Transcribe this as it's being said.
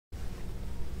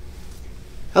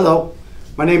Hello,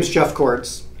 my name is Jeff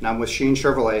Kortz, and I'm with Shaheen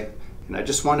Chevrolet, and I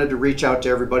just wanted to reach out to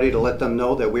everybody to let them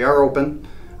know that we are open.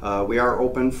 We are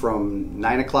open from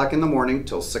 9 o'clock in the morning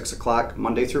till 6 o'clock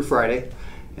Monday through Friday,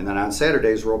 and then on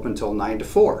Saturdays we're open till 9 to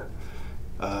 4.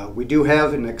 We do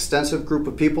have an extensive group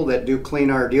of people that do clean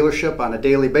our dealership on a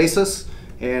daily basis,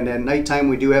 and at nighttime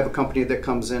we do have a company that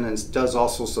comes in and does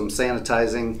also some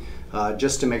sanitizing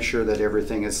just to make sure that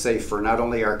everything is safe for not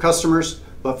only our customers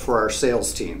but for our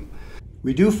sales team.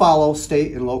 We do follow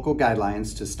state and local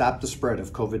guidelines to stop the spread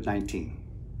of COVID-19.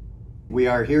 We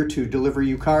are here to deliver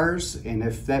you cars, and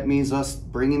if that means us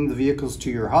bringing the vehicles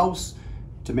to your house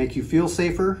to make you feel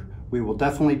safer, we will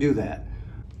definitely do that.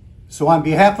 So on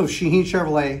behalf of Shaheen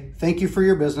Chevrolet, thank you for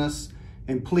your business,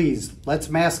 and please, let's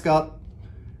mask up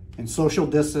and social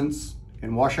distance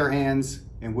and wash our hands,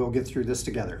 and we'll get through this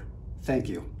together. Thank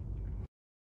you.